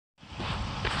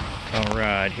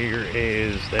Alright, here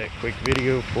is that quick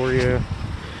video for you.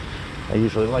 I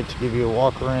usually like to give you a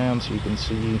walk around so you can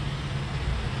see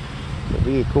the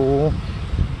vehicle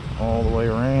all the way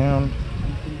around.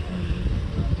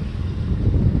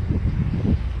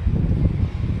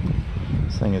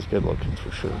 This thing is good looking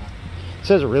for sure. It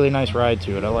has a really nice ride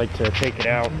to it. I like to take it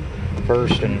out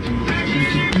first and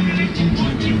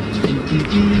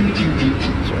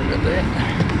sorry about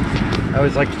that. I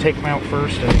always like to take them out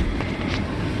first and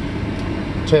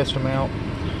test them out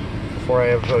before I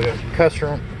have a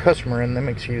customer in them,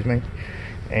 excuse me.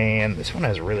 And this one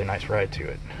has a really nice ride to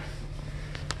it.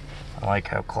 I like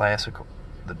how classic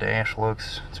the dash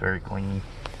looks. It's very clean.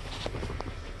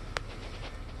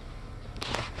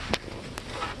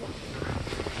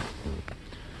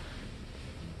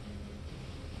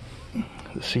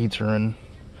 The seats are in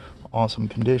awesome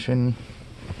condition.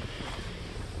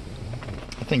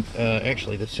 I think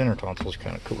actually the center console is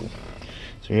kind of cool.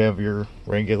 So you have your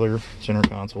regular center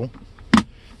console,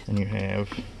 and you have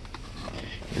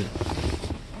your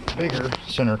bigger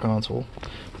center console.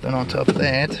 Then on top of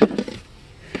that, you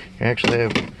actually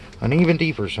have an even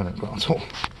deeper center console.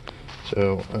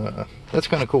 So that's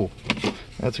kind of cool.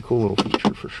 That's a cool little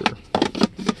feature for sure.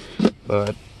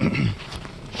 But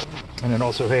and it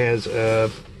also has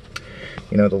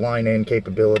you know, the line in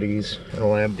capabilities.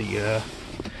 It'll have the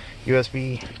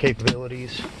USB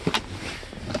capabilities.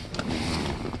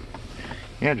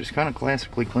 Yeah, just kind of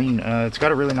classically clean. It's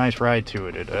got a really nice ride to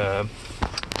it. It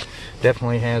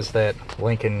definitely has that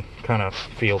Lincoln kind of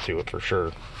feel to it for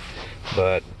sure.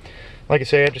 But like I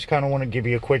say, I just kind of want to give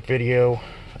you a quick video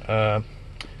to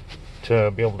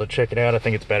be able to check it out. I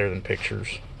think it's better than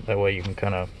pictures. That way you can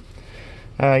kind of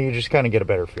you just kind of get a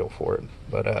better feel for it.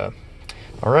 But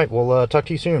all right, we'll talk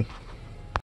to you soon.